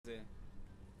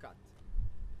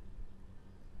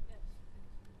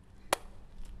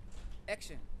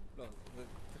אקשן. לא, זה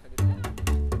צריך להגיד.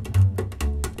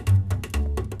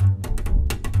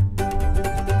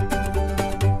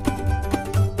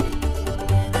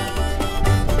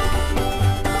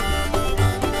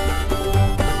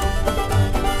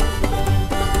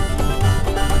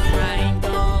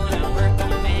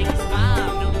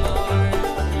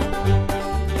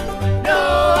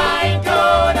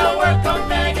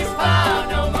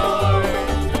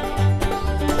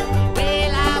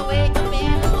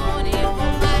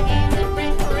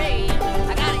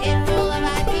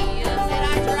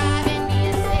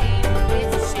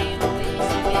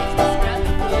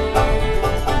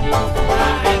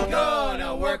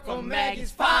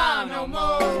 Maggie's farm no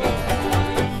more.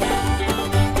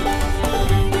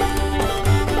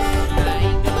 I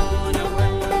ain't gonna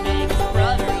work for Maggie's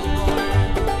brother no more.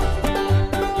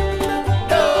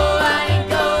 No, I ain't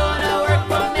gonna work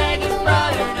for Maggie's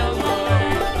brother no more.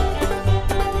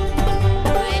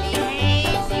 When he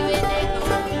hangs you with nickel,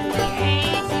 he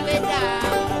hangs you with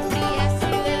dime, he asks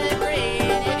you with a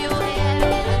grin if you're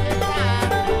having a good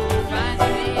time. He finds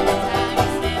you every time you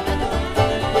step in the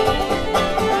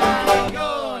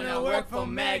work for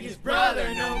Maggie's brother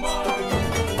no more.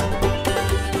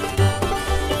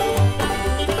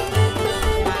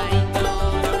 I ain't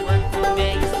gonna work for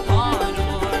Maggie's paw no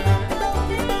more.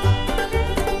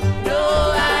 No,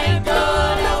 I ain't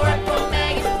gonna work for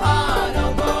Maggie's paw no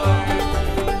more.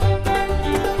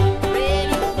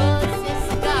 Really puts his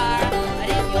cigar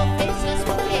right in your face just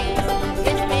for kicks.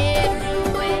 His bedroom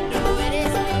window it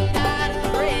is made out of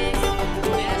bricks.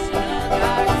 National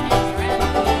Guard stands around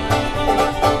the corner.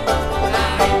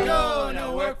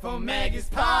 For Maggie's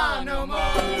paw no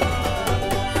more.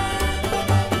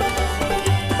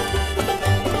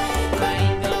 I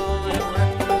ain't gonna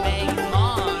work for Maggie's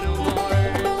maw no more.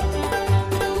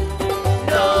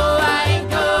 No, I ain't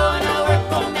gonna work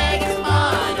for Maggie's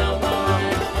maw no more.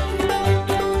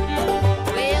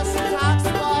 Well, she talks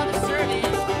to all the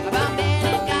servants about men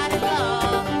and God and law.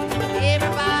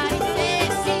 Everybody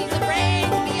says she's a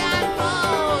brains beyond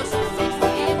call. She's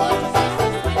 68, but she's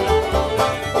 24.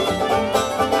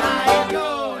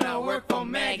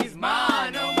 Maggie's ma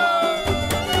no more.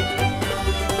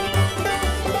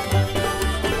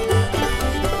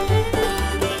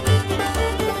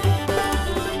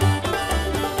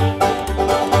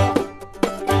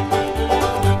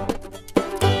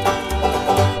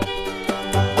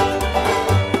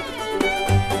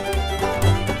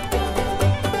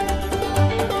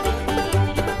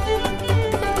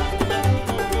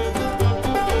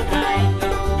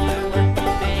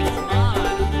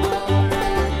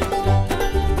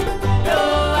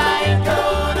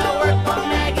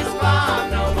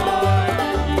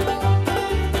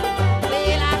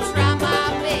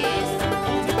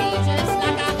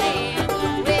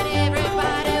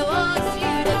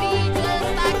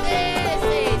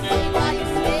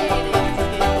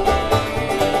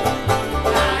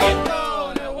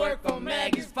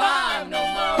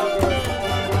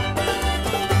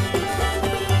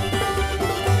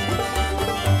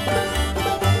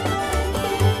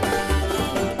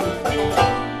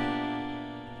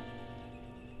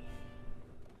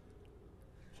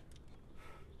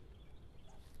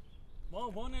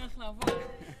 בואו נלך לעבוד.